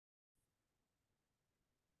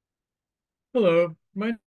Hello,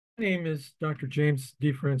 my name is Dr. James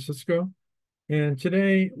DeFrancisco, and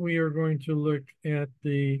today we are going to look at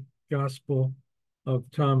the Gospel of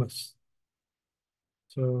Thomas.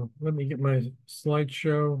 So let me get my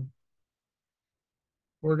slideshow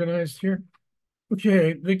organized here.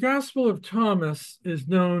 Okay, the Gospel of Thomas is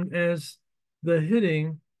known as the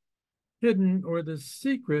hidden or the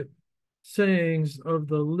secret sayings of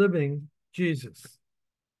the living Jesus.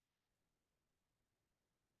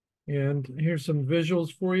 And here's some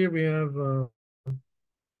visuals for you. We have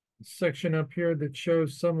section up here that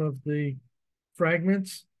shows some of the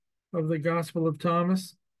fragments of the Gospel of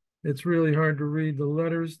Thomas. It's really hard to read the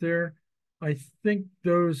letters there. I think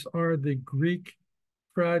those are the Greek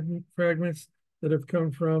fragments that have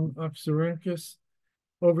come from Oxyrhynchus.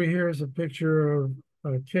 Over here is a picture of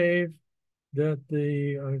a cave that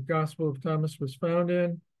the Gospel of Thomas was found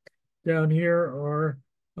in. Down here are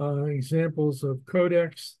examples of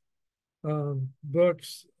codex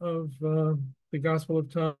books of the Gospel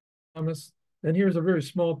of Thomas. And here's a very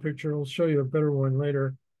small picture. I'll show you a better one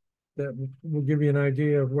later that will give you an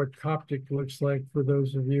idea of what Coptic looks like for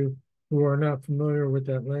those of you who are not familiar with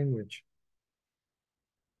that language.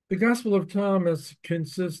 The Gospel of Thomas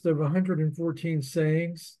consists of 114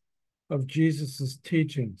 sayings of Jesus's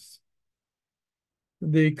teachings.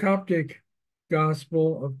 The Coptic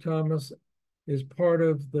Gospel of Thomas is part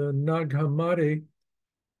of the Nag Hammadi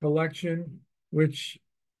collection, which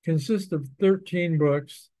consists of 13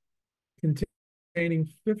 books containing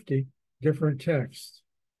 50 different texts.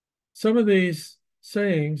 Some of these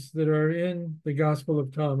sayings that are in the Gospel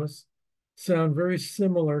of Thomas sound very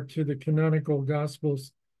similar to the canonical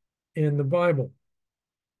Gospels in the Bible,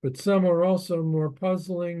 but some are also more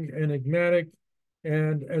puzzling, enigmatic,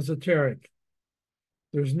 and esoteric.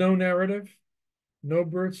 There's no narrative, no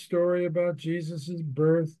birth story about Jesus's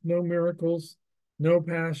birth, no miracles, no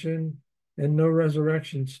passion, and no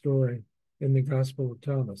resurrection story in the Gospel of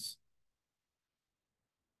Thomas.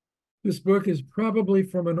 This book is probably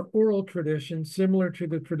from an oral tradition similar to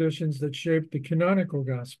the traditions that shaped the canonical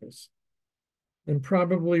Gospels, and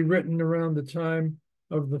probably written around the time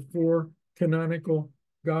of the four canonical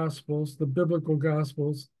Gospels, the biblical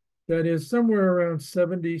Gospels, that is somewhere around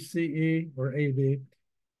 70 CE or AD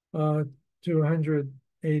to 100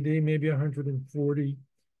 AD, maybe 140,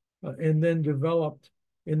 and then developed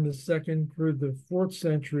in the second through the fourth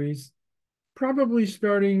centuries, probably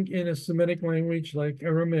starting in a Semitic language like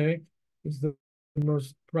Aramaic is the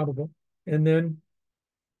most probable, and then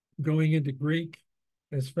going into Greek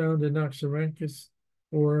as found in Oxyrhynchus,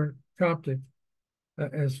 or Coptic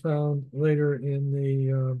as found later in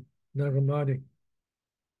the Nag Hammadi.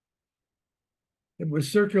 It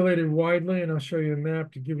was circulated widely, and I'll show you a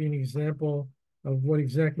map to give you an example of what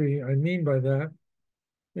exactly I mean by that.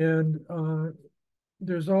 And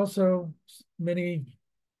there's also many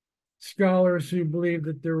scholars who believe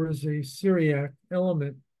that there was a Syriac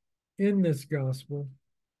element in this gospel,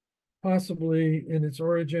 possibly in its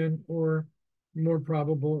origin or more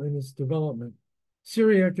probable in its development.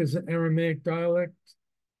 Syriac is an Aramaic dialect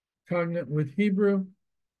cognate with Hebrew,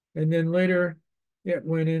 and then later it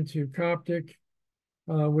went into Coptic,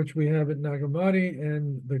 which we have at Nag Hammadi,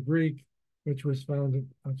 and the Greek, which was found at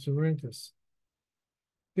Oxyrhynchus.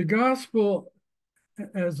 The gospel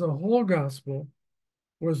as a whole gospel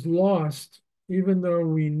was lost, even though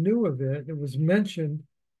we knew of it. It was mentioned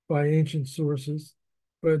by ancient sources,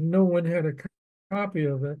 but no one had a copy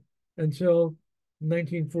of it until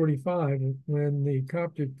 1945, when the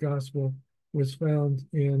Coptic gospel was found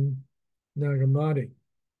in Nag Hammadi.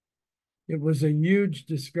 It was a huge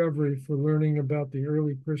discovery for learning about the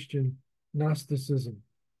early Christian Gnosticism,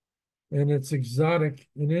 and it's exotic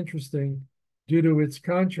and interesting due to its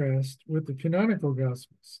contrast with the canonical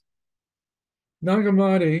Gospels. Nag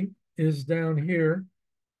Hammadi is down here,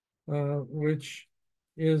 which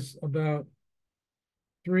is about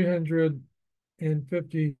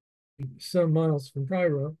 350 some miles from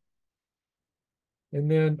Cairo. And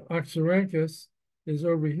then Oxyrhynchus is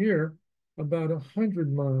over here, about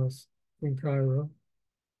 100 miles from Cairo.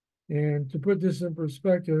 And to put this in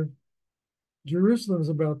perspective, Jerusalem is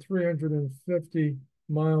about 350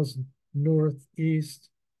 miles northeast.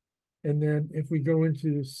 And then if we go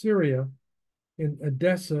into Syria, in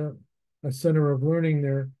Edessa, a center of learning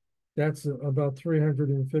there, that's about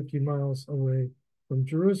 350 miles away from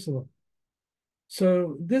Jerusalem.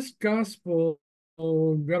 So this gospel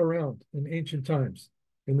got around in ancient times,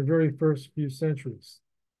 in the very first few centuries.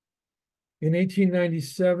 In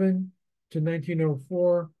 1897 to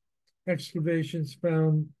 1904, excavations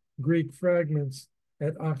found Greek fragments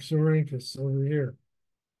at Oxyrhynchus over here.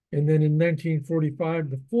 And then in 1945,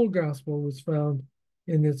 the full gospel was found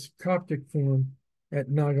in its Coptic form at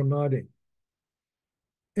Nag Hammadi.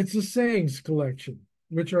 It's a sayings collection,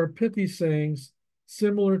 which are pithy sayings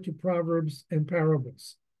similar to proverbs and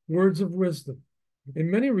parables, words of wisdom. In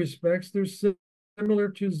many respects, they're similar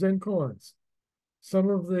to Zen koans. Some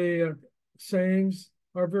of the sayings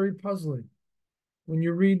are very puzzling. When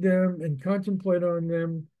you read them and contemplate on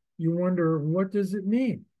them, you wonder, what does it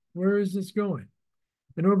mean? Where is this going?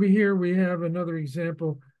 And over here, we have another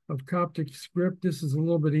example of Coptic script. This is a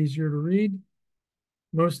little bit easier to read.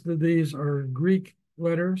 Most of these are Greek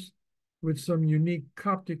letters with some unique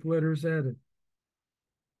Coptic letters added.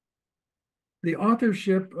 The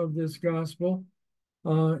authorship of this gospel,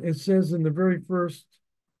 it says in the very first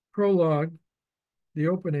prologue, the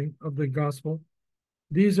opening of the gospel,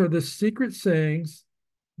 these are the secret sayings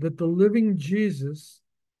that the living Jesus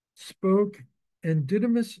spoke and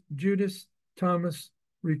Didymus, Judas, Thomas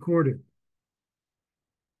recorded.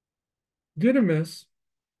 Didymus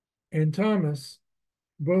and Thomas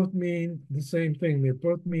both mean the same thing. They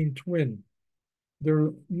both mean twin.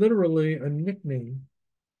 They're literally a nickname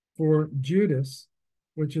for Judas,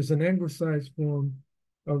 which is an anglicized form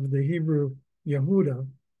of the Hebrew Yehuda.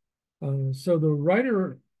 So the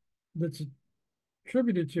writer that's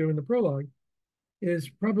attributed to in the prologue is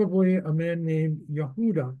probably a man named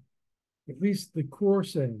Yehuda, at least the core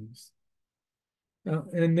sayings.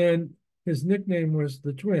 And then his nickname was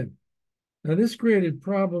the twin. Now, this created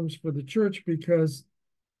problems for the church because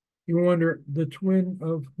you wonder, the twin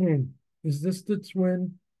of whom? Is this the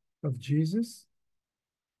twin of Jesus?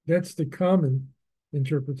 That's the common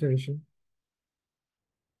interpretation.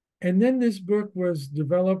 And then this book was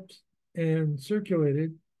developed and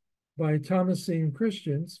circulated by Thomasine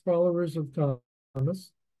Christians, followers of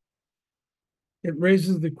Thomas. It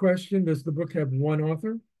raises the question, does the book have one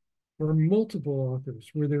author or multiple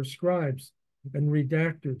authors? Were there scribes and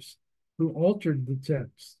redactors who altered the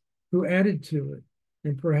text, who added to it,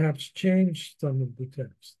 and perhaps changed some of the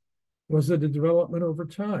text? Was it a development over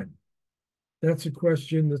time? That's a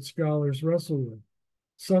question that scholars wrestle with.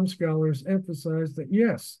 Some scholars emphasize that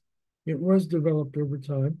yes, it was developed over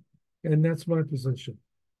time, and that's my position.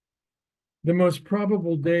 The most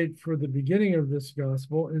probable date for the beginning of this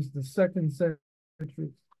gospel is the 2nd century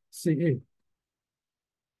CE.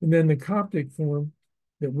 And then the Coptic form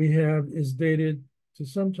that we have is dated to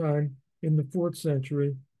sometime in the 4th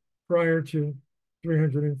century, prior to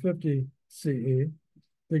 350 CE.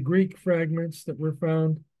 The Greek fragments that were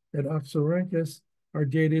found at Oxyrhynchus are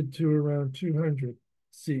dated to around 200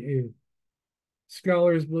 CE.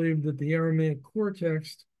 Scholars believe that the Aramaic core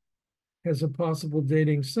text has a possible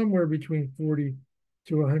dating somewhere between 40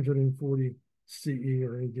 to 140 CE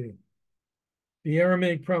or AD. The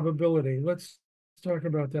Aramaic probability, let's talk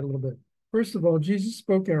about that a little bit. First of all, Jesus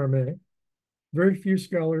spoke Aramaic. Very few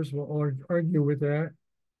scholars will argue with that.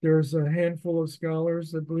 There's a handful of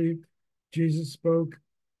scholars that believe Jesus spoke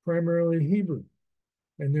primarily Hebrew.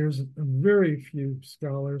 And there's very few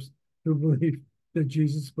scholars who believe that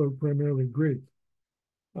Jesus spoke primarily Greek.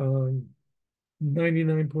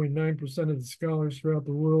 99.9% of the scholars throughout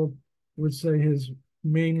the world would say his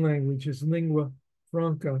main language, his lingua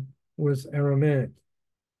franca, was Aramaic.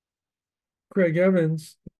 Craig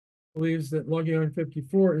Evans believes that logion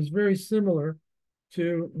 54 is very similar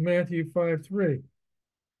to Matthew 5:3.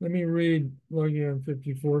 Let me read logion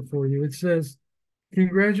 54 for you. It says,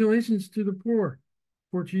 "Congratulations to the poor,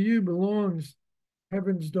 for to you belongs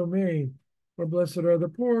heaven's domain. For blessed are the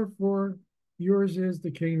poor, for yours is the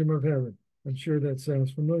kingdom of heaven." I'm sure that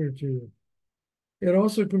sounds familiar to you. It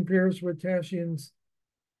also compares with Tatian's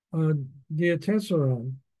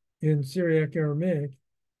Diatessaron in Syriac Aramaic,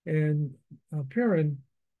 and Perrin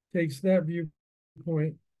takes that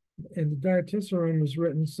viewpoint, and the Diatessaron was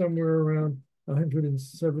written somewhere around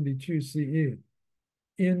 172 CE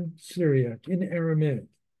in Syriac, in Aramaic.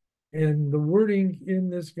 And the wording in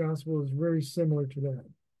this gospel is very similar to that.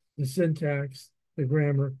 The syntax, the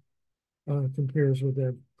grammar compares with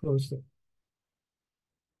that closely.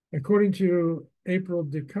 According to April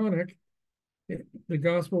DeConnick, the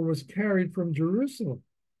gospel was carried from Jerusalem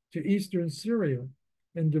to eastern Syria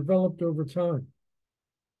and developed over time.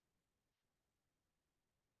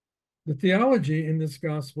 The theology in this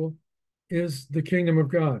gospel is the kingdom of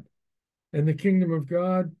God. And the kingdom of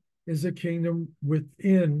God is a kingdom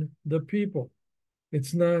within the people.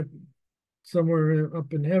 It's not somewhere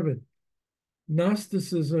up in heaven.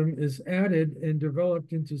 Gnosticism is added and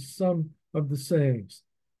developed into some of the sayings.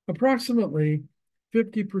 Approximately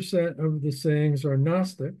 50% of the sayings are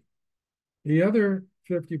Gnostic. The other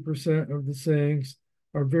 50% of the sayings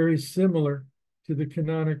are very similar to the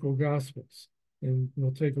canonical Gospels. And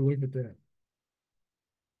we'll take a look at that.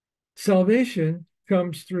 Salvation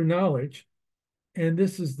comes through knowledge, and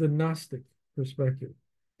this is the Gnostic perspective.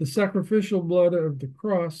 The sacrificial blood of the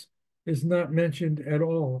cross is not mentioned at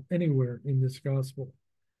all anywhere in this gospel.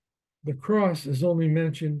 The cross is only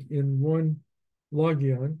mentioned in one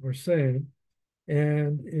logion or saying,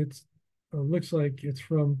 and it looks like it's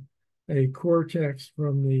from a core text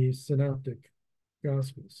from the Synoptic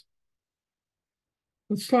Gospels.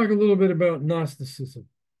 Let's talk a little bit about Gnosticism.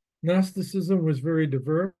 Gnosticism was very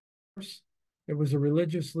diverse. It was a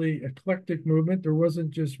religiously eclectic movement. There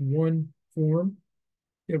wasn't just one form.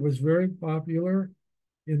 It was very popular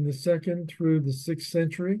in the 2nd through the 6th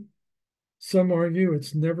century. Some argue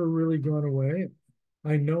it's never really gone away.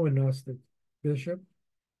 I know a Gnostic bishop.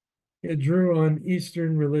 It drew on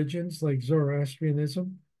Eastern religions like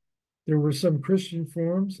Zoroastrianism. There were some Christian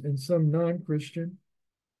forms and some non-Christian.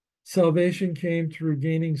 Salvation came through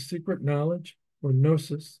gaining secret knowledge, or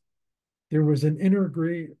gnosis. There was an inner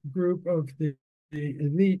group of the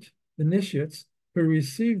elite initiates who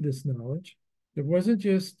received this knowledge. It wasn't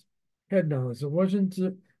just head knowledge. It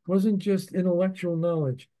wasn't just intellectual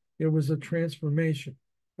knowledge. It was a transformation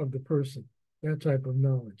of the person, that type of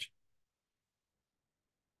knowledge.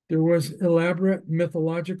 There was elaborate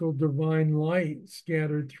mythological divine light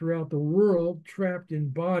scattered throughout the world, trapped in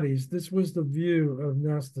bodies. This was the view of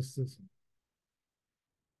Gnosticism.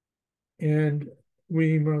 And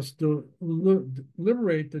we must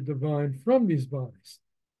liberate the divine from these bodies.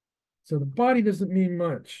 So the body doesn't mean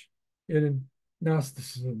much in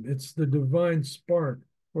Gnosticism. It's the divine spark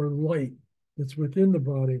or light that's within the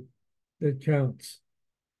body that counts.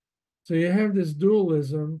 So you have this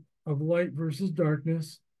dualism of light versus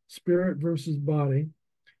darkness, spirit versus body.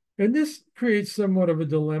 And this creates somewhat of a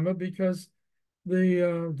dilemma because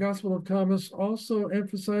the Gospel of Thomas also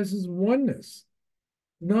emphasizes oneness,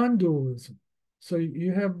 non-dualism. So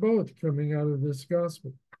you have both coming out of this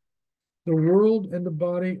gospel. The world and the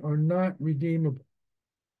body are not redeemable.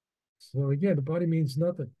 So again, the body means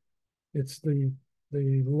nothing. It's the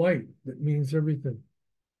light that means everything.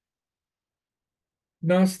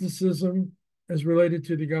 Gnosticism, as related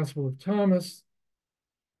to the Gospel of Thomas,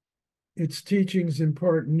 its teachings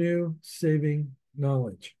impart new saving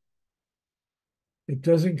knowledge. It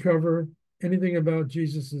doesn't cover anything about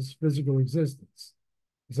Jesus's physical existence.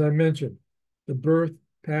 As I mentioned, the birth,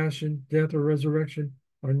 passion, death, or resurrection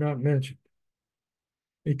are not mentioned.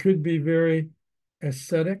 It could be very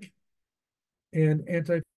ascetic and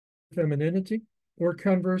anti-femininity, or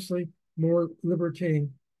conversely, more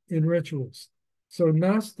libertine in rituals. So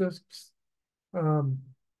Gnostics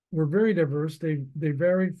were very diverse. They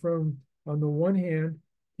varied from, on the one hand,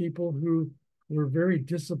 people who were very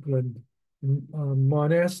disciplined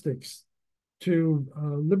monastics to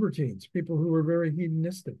libertines, people who were very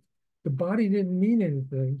hedonistic. The body didn't mean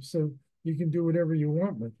anything, so you can do whatever you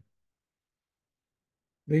want with it.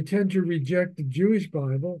 They tend to reject the Jewish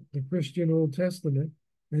Bible, the Christian Old Testament,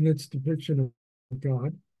 and its depiction of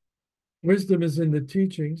God. Wisdom is in the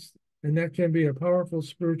teachings, and that can be a powerful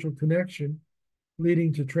spiritual connection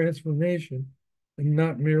leading to transformation and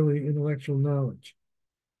not merely intellectual knowledge.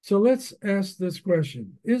 So let's ask this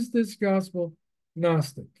question. Is this gospel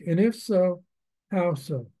Gnostic? And if so, how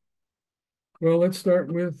so? Well, let's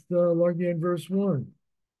start with Logion verse 1.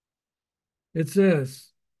 It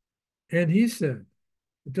says, and he said,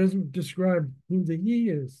 it doesn't describe who the he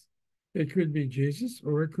is. It could be Jesus,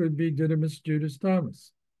 or it could be Didymus Judas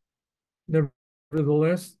Thomas.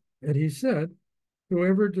 Nevertheless, and he said,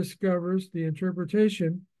 whoever discovers the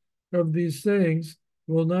interpretation of these sayings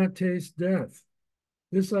will not taste death.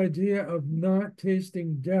 This idea of not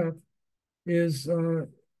tasting death is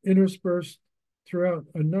interspersed throughout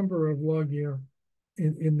a number of logia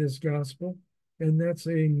in this gospel, and that's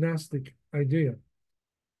a Gnostic idea.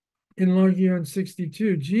 In Logion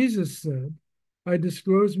 62, Jesus said, I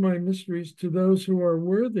disclose my mysteries to those who are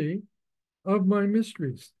worthy of my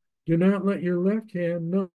mysteries. Do not let your left hand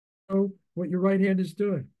know what your right hand is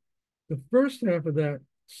doing. The first half of that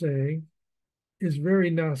saying is very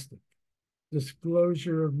Gnostic,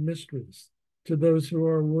 disclosure of mysteries to those who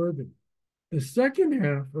are worthy. The second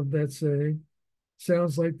half of that saying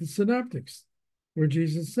sounds like the Synoptics, where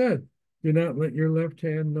Jesus said, do not let your left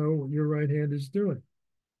hand know what your right hand is doing.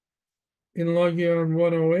 In Logion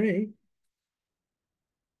 108,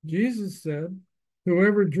 Jesus said,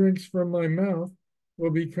 whoever drinks from my mouth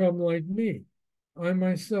will become like me. I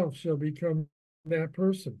myself shall become that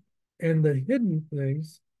person, and the hidden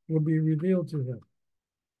things will be revealed to him.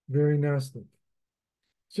 Very Gnostic.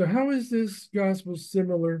 So how is this gospel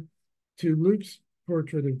similar to Luke's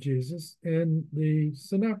portrait of Jesus and the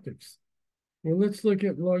Synoptics? Well, let's look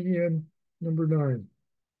at Logion number 9.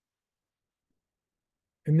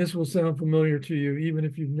 And this will sound familiar to you, even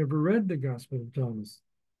if you've never read the Gospel of Thomas.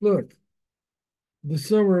 Look, the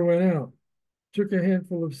sower went out, took a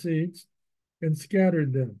handful of seeds, and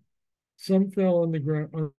scattered them. Some fell on the ground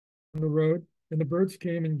on the road, and the birds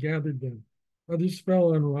came and gathered them. Others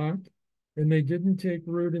fell on rock, and they didn't take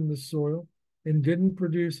root in the soil and didn't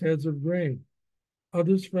produce heads of grain.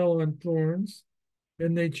 Others fell on thorns,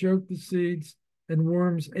 and they choked the seeds, and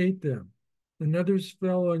worms ate them. And others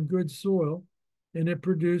fell on good soil, and it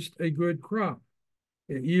produced a good crop.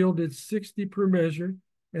 It yielded 60 per measure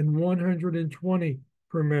and 120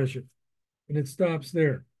 per measure. And it stops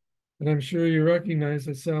there. And I'm sure you recognize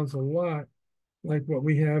it sounds a lot like what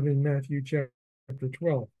we have in Matthew chapter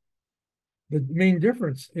 12. The main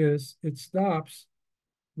difference is it stops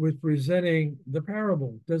with presenting the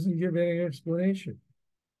parable, doesn't give any explanation.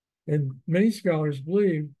 And many scholars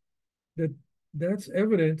believe that that's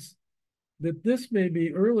evidence that this may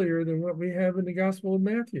be earlier than what we have in the Gospel of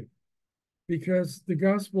Matthew, because the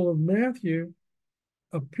Gospel of Matthew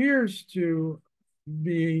appears to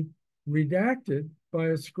be redacted by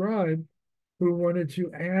a scribe who wanted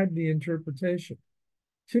to add the interpretation.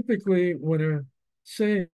 Typically, when a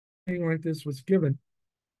saying like this was given,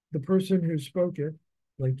 the person who spoke it,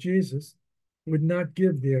 like Jesus, would not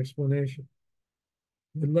give the explanation.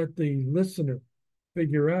 Would let the listener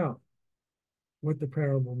figure out what the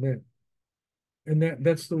parable meant. And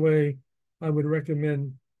that's the way I would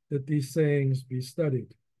recommend that these sayings be studied.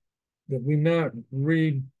 That we not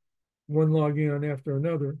read one logion after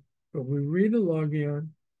another, but we read a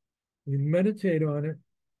logion, we meditate on it,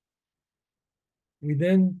 we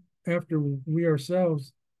then, after we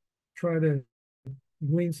ourselves try to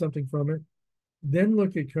glean something from it, then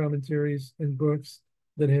look at commentaries and books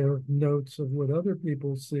that have notes of what other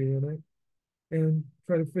people see in it, and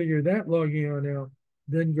try to figure that logion out,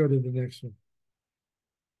 then go to the next one.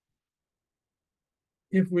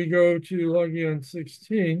 If we go to logion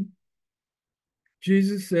 16,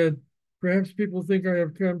 Jesus said, "Perhaps people think I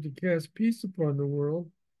have come to cast peace upon the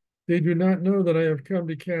world. They do not know that I have come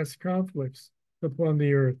to cast conflicts upon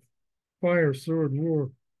the earth, fire, sword,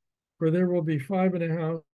 war. For there will be 5 in a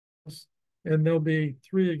house, and there'll be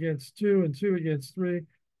 3 against 2, and 2 against 3,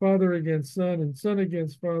 father against son, and son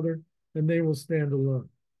against father, and they will stand alone."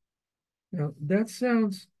 Now, that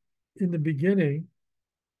sounds, in the beginning,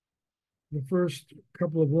 the first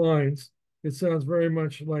couple of lines, it sounds very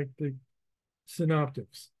much like the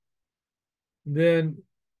synoptics. Then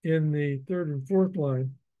in the third and fourth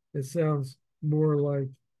line, it sounds more like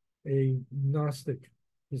a Gnostic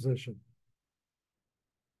position.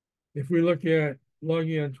 If we look at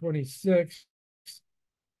logion 26,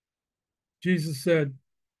 Jesus said,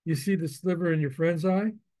 "You see the sliver in your friend's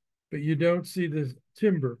eye, but you don't see the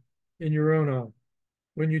timber in your own eye.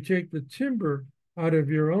 When you take the timber out of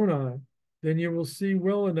your own eye, then you will see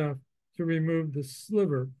well enough to remove the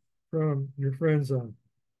sliver from your friend's eye."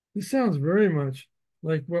 This sounds very much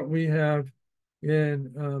like what we have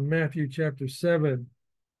in Matthew chapter 7,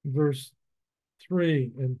 verse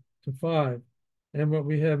 3 and to 5, and what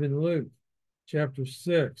we have in Luke chapter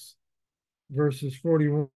 6, verses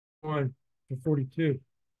 41 to 42.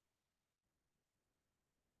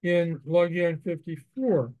 In logion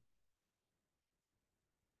 54,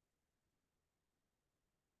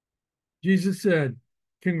 Jesus said,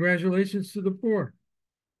 "Congratulations to the poor,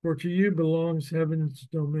 for to you belongs heaven's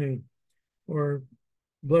domain." Or,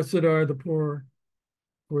 "Blessed are the poor,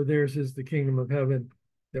 for theirs is the kingdom of heaven,"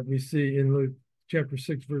 that we see in Luke chapter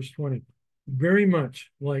 6, verse 20. Very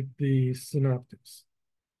much like the synoptics.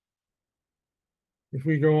 If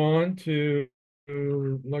we go on to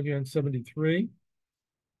logion 73,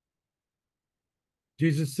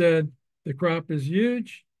 Jesus said, "The crop is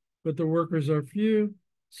huge, but the workers are few,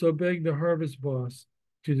 so beg the harvest boss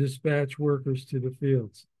to dispatch workers to the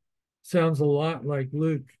fields." Sounds a lot like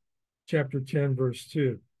Luke chapter 10, verse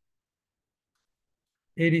 2.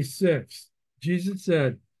 86, Jesus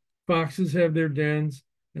said, "Foxes have their dens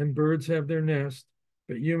and birds have their nests,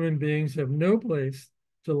 but human beings have no place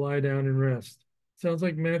to lie down and rest." Sounds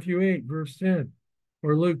like Matthew 8, verse 10,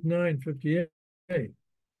 or Luke 9, 58.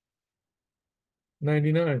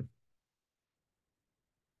 99.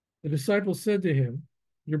 The disciples said to him,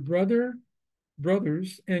 "Your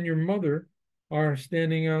brothers, and your mother are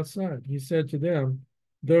standing outside." He said to them,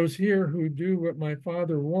 "Those here who do what my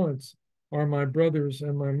Father wants are my brothers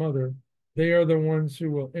and my mother. They are the ones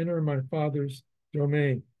who will enter my Father's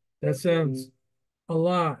domain." That sounds a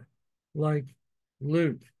lot like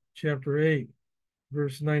Luke chapter 8,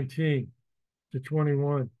 verse 19 to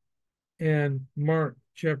 21, and Mark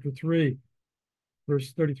chapter 3,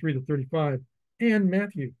 verse 33 to 35, and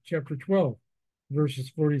Matthew chapter 12, verses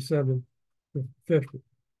 47 to 50.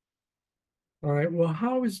 All right, well,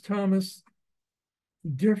 how is Thomas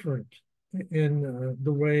different in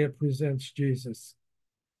the way it presents Jesus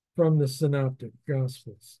from the synoptic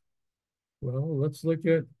gospels? Well, let's look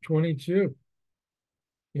at 22.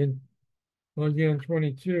 In again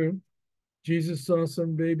 22, Jesus saw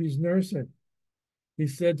some babies nursing. He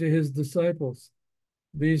said to his disciples,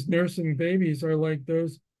 "These nursing babies are like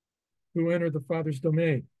those who enter the Father's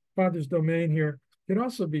domain." Father's domain here can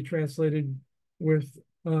also be translated with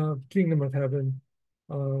kingdom of heaven,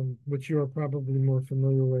 which you are probably more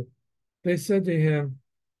familiar with. They said to him,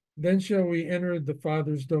 "Then shall we enter the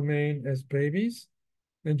Father's domain as babies?"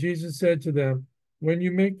 And Jesus said to them, "When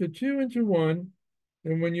you make the two into one,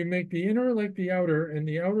 and when you make the inner like the outer, and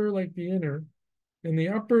the outer like the inner, and the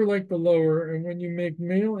upper like the lower, and when you make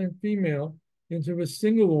male and female into a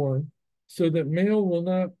single one, so that male will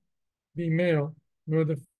not be male, nor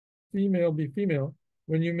the female be female,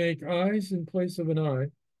 when you make eyes in place of an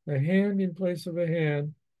eye, a hand in place of a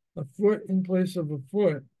hand, a foot in place of a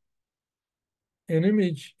foot, an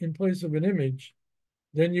image in place of an image,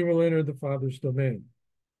 then you will enter the Father's domain."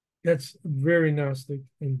 That's very Gnostic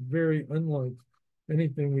and very unlike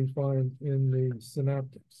anything we find in the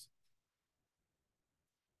synoptics.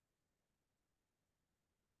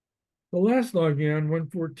 The last logion,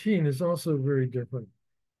 114, is also very different.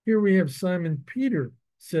 Here we have Simon Peter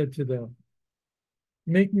said to them,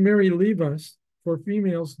 "Make Mary leave us, for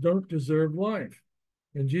females don't deserve life."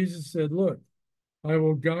 And Jesus said, "Look, I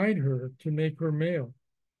will guide her to make her male,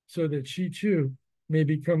 so that she too may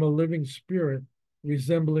become a living spirit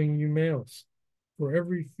resembling you males. For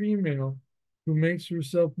every female who makes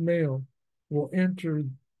herself male will enter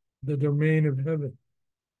the domain of heaven."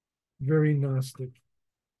 Very Gnostic,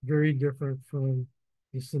 very different from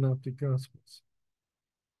the Synoptic Gospels.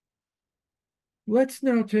 Let's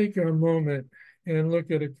now take a moment and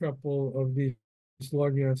look at a couple of these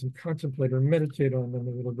logions and contemplate or meditate on them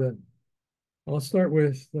a little bit. I'll start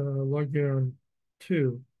with logion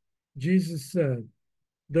 2. Jesus said,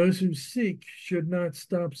 "Those who seek should not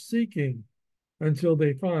stop seeking until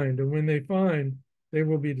they find. And when they find, they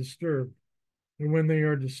will be disturbed. And when they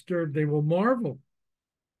are disturbed, they will marvel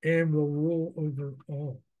and will rule over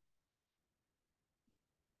all."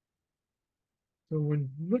 So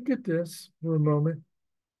when look at this for a moment,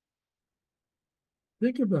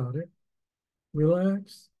 think about it,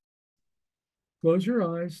 relax, close your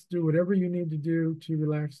eyes, do whatever you need to do to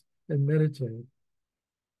relax and meditate,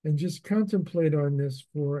 and just contemplate on this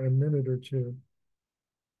for a minute or two.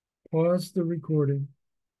 Pause the recording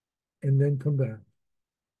and then come back.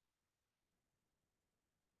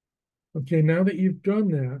 Okay, now that you've done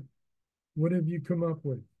that, what have you come up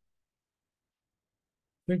with?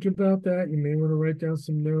 Think about that. You may want to write down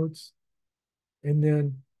some notes and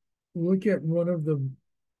then look at one of the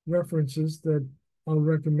references that I'll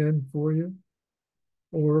recommend for you,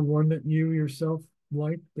 or one that you yourself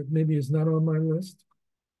like that maybe is not on my list,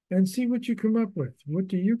 and see what you come up with. What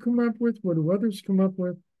do you come up with? What do others come up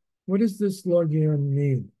with? What does this logion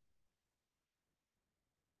mean?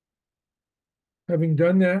 Having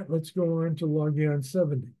done that, let's go on to logion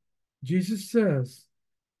 70. Jesus says,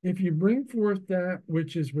 "If you bring forth that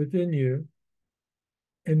which is within you,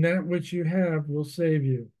 and that which you have will save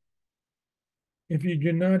you. If you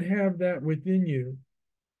do not have that within you,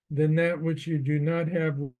 then that which you do not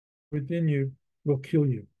have within you will kill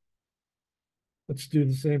you." Let's do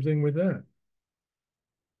the same thing with that.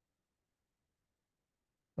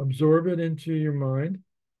 Absorb it into your mind.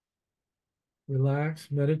 Relax,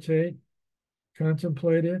 meditate,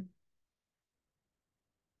 contemplate it,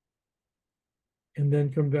 and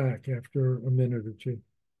then come back after a minute or two.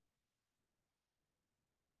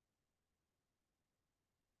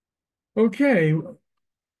 Okay,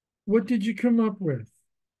 what did you come up with?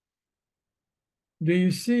 Do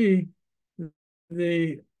you see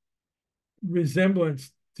the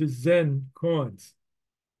resemblance to Zen koans?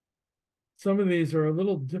 Some of these are a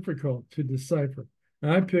little difficult to decipher.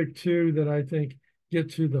 And I picked two that I think get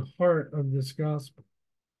to the heart of this gospel.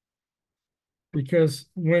 Because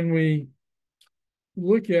when we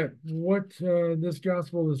look at what this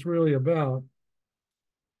gospel is really about,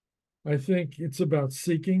 I think it's about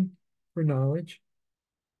seeking for knowledge.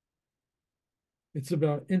 It's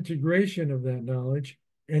about integration of that knowledge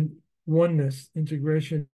and oneness,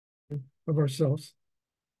 integration of ourselves,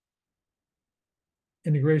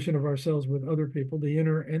 integration of ourselves with other people, the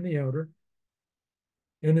inner and the outer.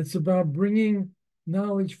 And it's about bringing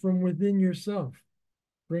knowledge from within yourself,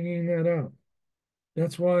 bringing that out.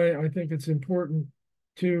 That's why I think it's important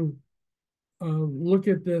to look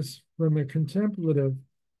at this from a contemplative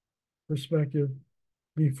perspective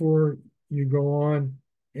before you go on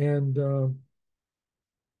and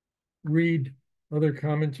read other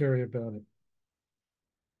commentary about it.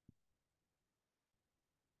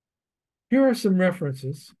 Here are some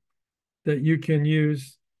references that you can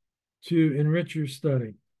use to enrich your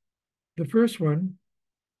study. The first one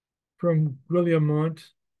from Guillemont,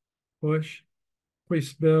 Bush,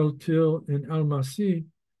 Quisbel, Till, and Almasi,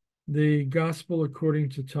 the Gospel According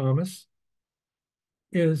to Thomas,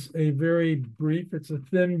 is a very brief, it's a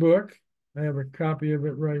thin book. I have a copy of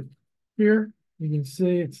it right here. You can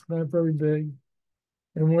see it's not very big.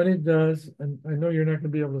 And what it does, and I know you're not going to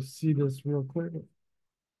be able to see this real clearly,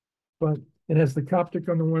 but it has the Coptic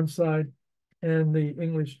on the one side and the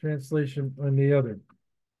English translation on the other.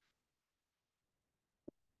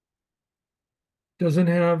 Doesn't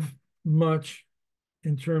have much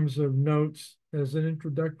in terms of notes. As an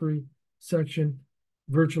introductory section,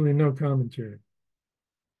 virtually no commentary.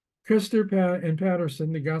 Custer and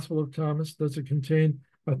Patterson, The Gospel of Thomas, Does It Contain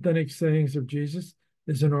Authentic Sayings of Jesus?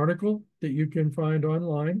 Is an article that you can find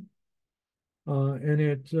online. And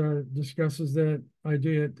it discusses that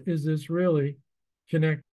idea, is this really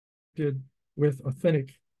connected with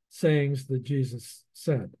authentic sayings that Jesus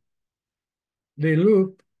said? Les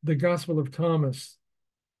Loup, The Gospel of Thomas,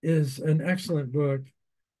 is an excellent book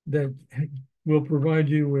that will provide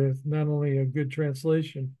you with not only a good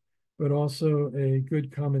translation, but also a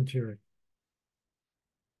good commentary.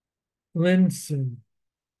 Linson,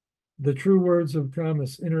 The True Words of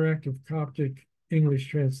Thomas, Interactive Coptic English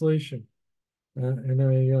Translation. And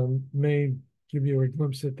I may give you a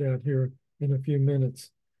glimpse at that here in a few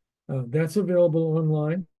minutes. That's available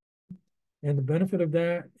online. And the benefit of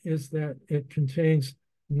that is that it contains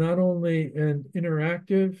not only an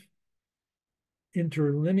interactive,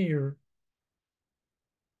 interlinear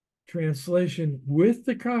translation with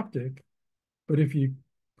the Coptic, but if you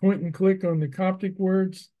point and click on the Coptic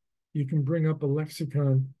words, you can bring up a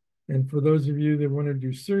lexicon. And for those of you that want to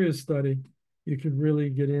do serious study, you could really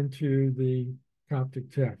get into the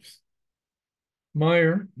Coptic text.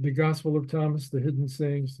 Meyer, The Gospel of Thomas, The Hidden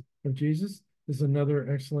Sayings of Jesus, is another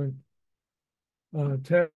excellent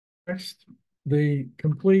text. The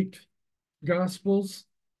Complete Gospels,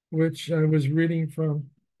 which I was reading from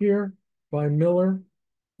here by Miller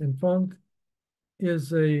and Funk,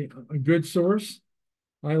 is a good source.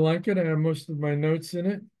 I like it. I have most of my notes in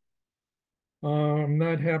it. I'm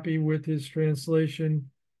not happy with his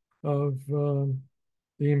translation of the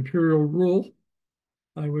Imperial Rule.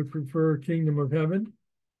 I would prefer Kingdom of Heaven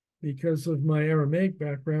because of my Aramaic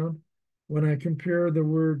background. When I compare the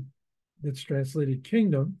word that's translated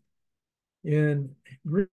kingdom in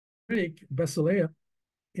Greek, basileia,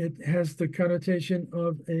 it has the connotation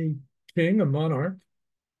of a king, a monarch,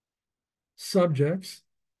 subjects,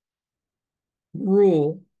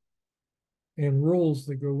 rule, and rules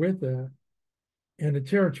that go with that, and a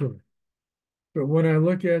territory. But when I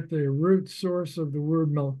look at the root source of the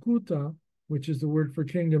word Malkuta, which is the word for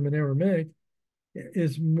kingdom in Aramaic,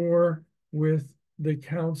 is more with the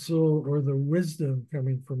counsel or the wisdom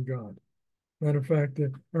coming from God. Matter of fact,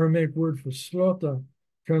 the Aramaic word for slota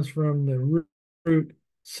comes from the root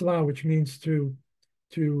sla, which means to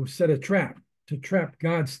set a trap, to trap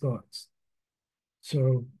God's thoughts.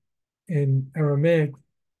 So in Aramaic,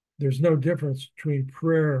 there's no difference between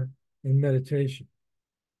prayer and meditation.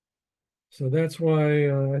 So that's why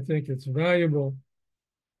I think it's valuable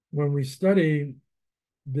when we study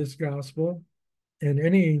this gospel and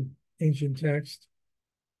any ancient text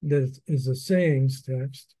that is a sayings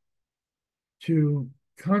text to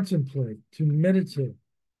contemplate, to meditate,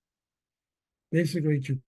 basically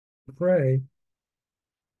to pray,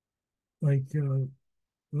 like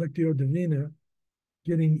Lectio Divina,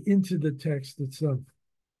 getting into the text itself.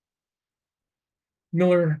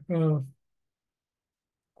 Miller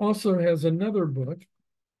also has another book,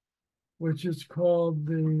 which is called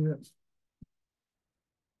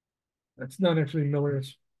that's not actually Miller,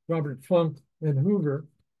 it's Robert Funk and Hoover,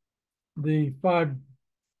 The Five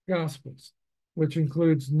Gospels, which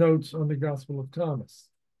includes notes on the Gospel of Thomas,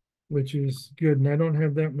 which is good. And I don't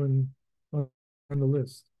have that one on the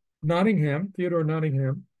list. Theodore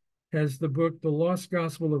Nottingham, has the book, The Lost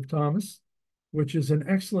Gospel of Thomas, which is an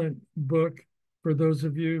excellent book for those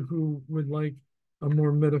of you who would like a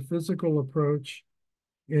more metaphysical approach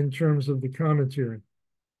in terms of the commentary.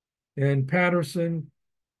 And Patterson,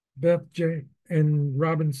 Beth J. and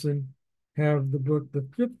Robinson have the book, The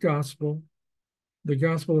Fifth Gospel, The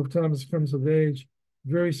Gospel of Thomas Comes of Age.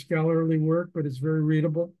 Very scholarly work, but it's very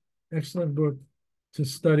readable. Excellent book to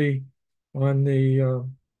study on the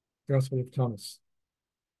Gospel of Thomas.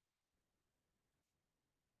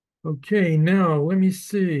 Okay, now let me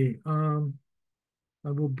see. I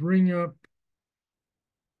will bring up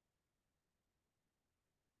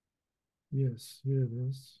Yes, here it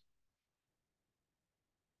is.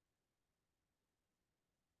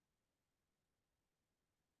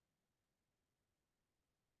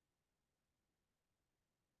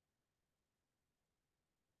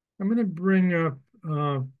 I'm going to bring up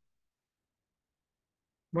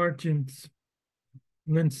Martin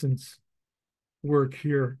Linson's work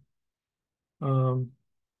here. Um,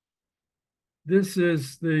 this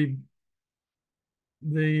is the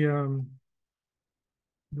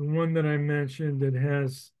the one that I mentioned that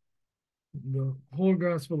has the whole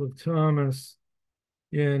Gospel of Thomas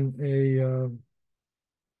in a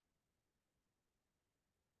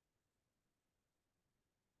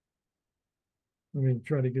let me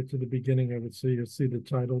try to get to the beginning of it so you'll see the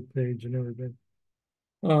title page and everything.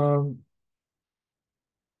 Um,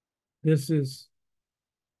 this is,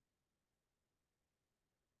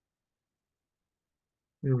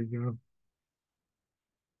 here we go.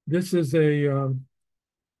 This is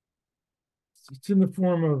it's in the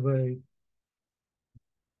form of a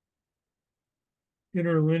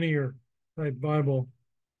interlinear type Bible.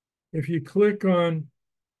 If you click on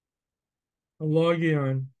a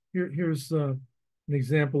logion, here's an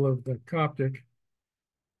example of the Coptic.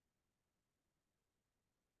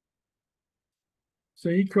 So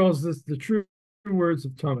he calls this the true words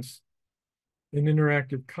of Thomas, an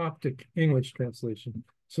interactive Coptic English translation.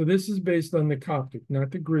 So this is based on the Coptic, not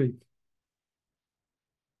the Greek.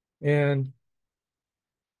 And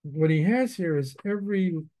what he has here is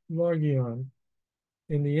every logion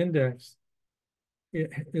in the index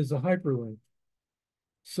is a hyperlink.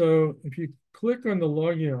 So if you click on the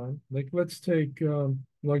logion, like let's take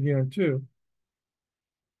logion 2,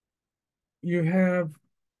 you have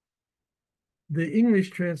the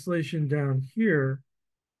English translation down here.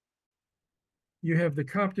 You have the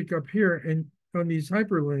Coptic up here, and on these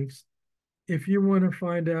hyperlinks, if you want to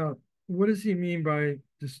find out what does he mean by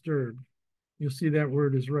disturbed, you'll see that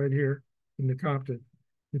word is right here in the Coptic.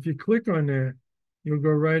 If you click on that, you'll go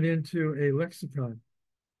right into a lexicon.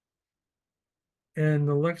 And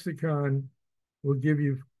the lexicon will give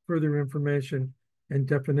you further information and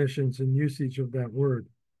definitions and usage of that word.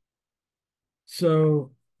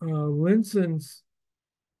 So Linson's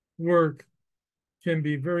work can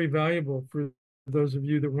be very valuable for those of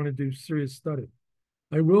you that want to do serious study.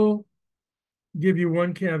 I will give you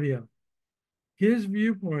one caveat. His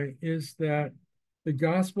viewpoint is that the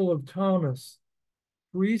Gospel of Thomas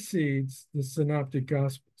precedes the Synoptic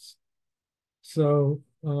Gospels. So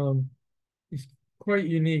he's quite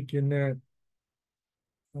unique in that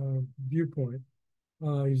viewpoint.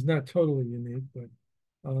 He's not totally unique, but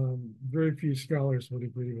very few scholars would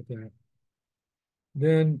agree with that.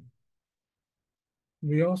 Then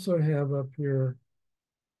we also have up here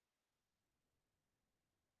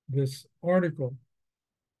this article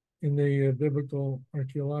in the Biblical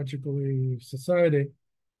Archaeological Society.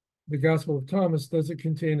 The Gospel of Thomas, does it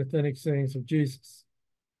contain authentic sayings of Jesus?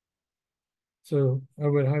 So I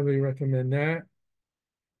would highly recommend that.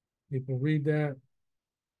 People read that.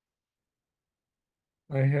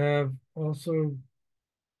 I have also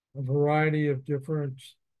a variety of different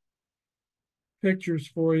pictures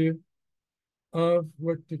for you of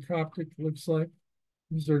what the Coptic looks like.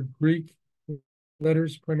 These are Greek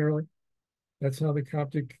letters primarily. That's how the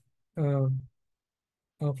Coptic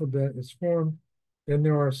alphabet is formed. Then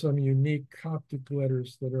there are some unique Coptic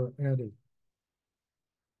letters that are added.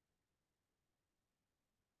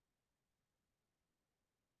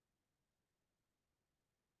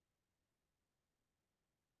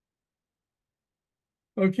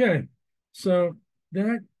 Okay, so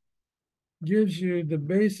that gives you the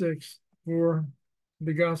basics for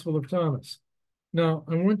the Gospel of Thomas. Now,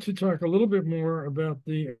 I want to talk a little bit more about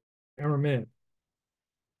the Aramaic.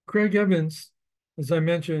 Craig Evans, as I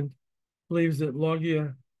mentioned, believes that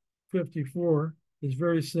Logia 54 is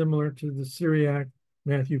very similar to the Syriac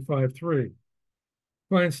Matthew 5:3.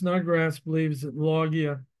 Klein Snodgrass believes that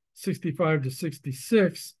Logia 65 to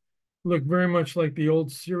 66 look very much like the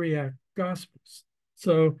old Syriac Gospels.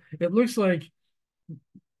 So it looks like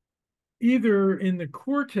either in the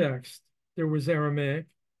core text there was Aramaic,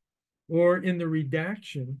 or in the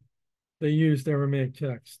redaction they used Aramaic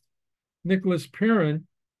text. Nicholas Perrin,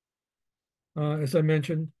 as I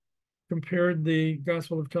mentioned, compared the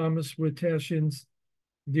Gospel of Thomas with Tatian's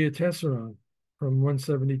Diatessaron from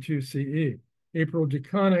 172 CE. April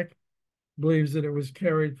DeConnick believes that it was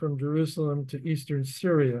carried from Jerusalem to eastern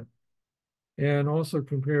Syria, and also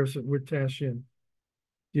compares it with Tatian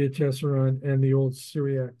Diatessaron and the old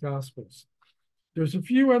Syriac Gospels. There's a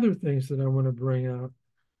few other things that I want to bring out.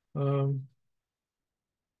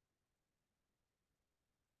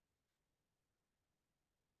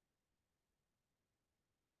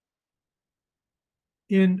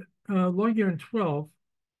 In logion 12,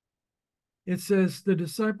 it says, the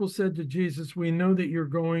disciples said to Jesus, we know that you're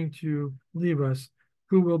going to leave us.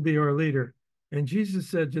 Who will be our leader? And Jesus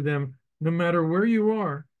said to them, no matter where you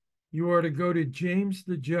are to go to James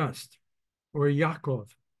the Just, or Yaakov,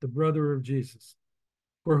 the brother of Jesus,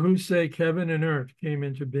 for whose sake heaven and earth came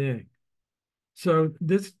into being. So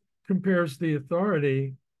this compares the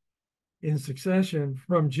authority in succession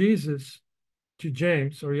from Jesus to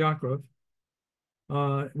James, or Yaakov,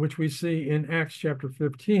 which we see in Acts chapter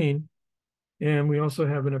 15. And we also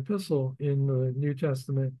have an epistle in the New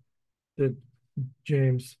Testament that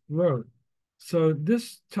James wrote. So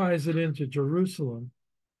this ties it into Jerusalem.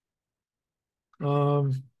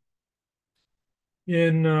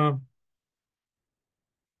 In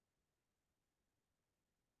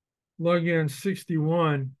Logion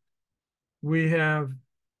 61, we have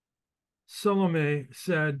Salome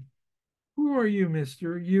said, who are you,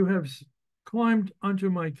 mister? You have climbed onto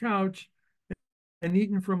my couch and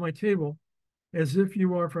eaten from my table as if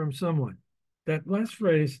you are from someone. That last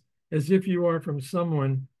phrase, as if you are from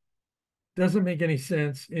someone, doesn't make any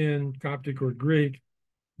sense in Coptic or Greek,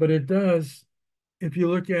 but it does if you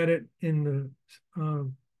look at it in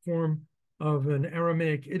the form of an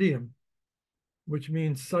Aramaic idiom, which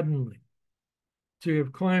means suddenly. To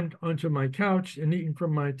have climbed onto my couch and eaten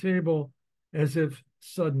from my table as if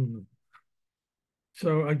suddenly.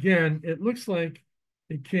 So again, it looks like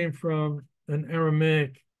it came from an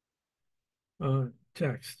Aramaic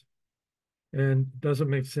text and doesn't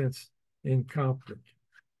make sense in Coptic.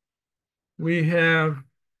 We have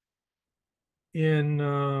in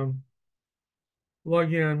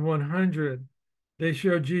Logion 100, they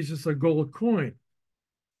show Jesus a gold coin.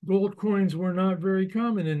 Gold coins were not very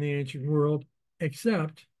common in the ancient world,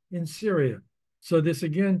 except in Syria. So this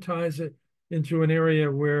again ties it into an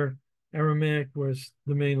area where Aramaic was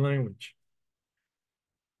the main language.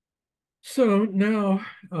 So now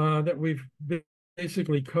that we've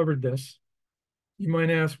basically covered this, you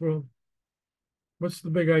might ask, well, what's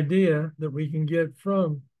the big idea that we can get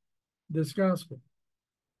from this gospel?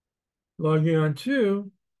 Logion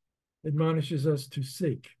 2 admonishes us to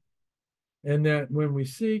seek, and that when we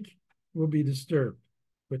seek, we'll be disturbed,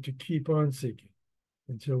 but to keep on seeking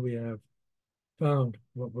until we have found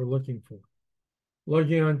what we're looking for.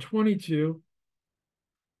 Logion 22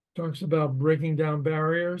 talks about breaking down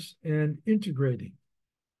barriers and integrating.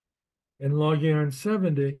 And Logion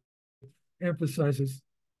 70 emphasizes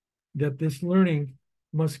that this learning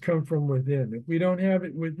must come from within. If we don't have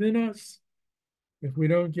it within us, if we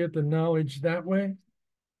don't get the knowledge that way,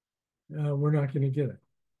 we're not going to get it.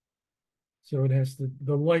 So it has to,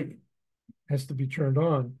 the light has to be turned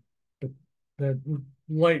on, but that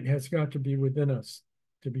light has got to be within us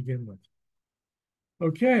to begin with.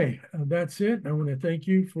 Okay, that's it. I want to thank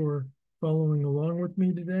you for following along with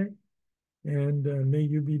me today, and may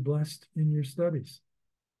you be blessed in your studies.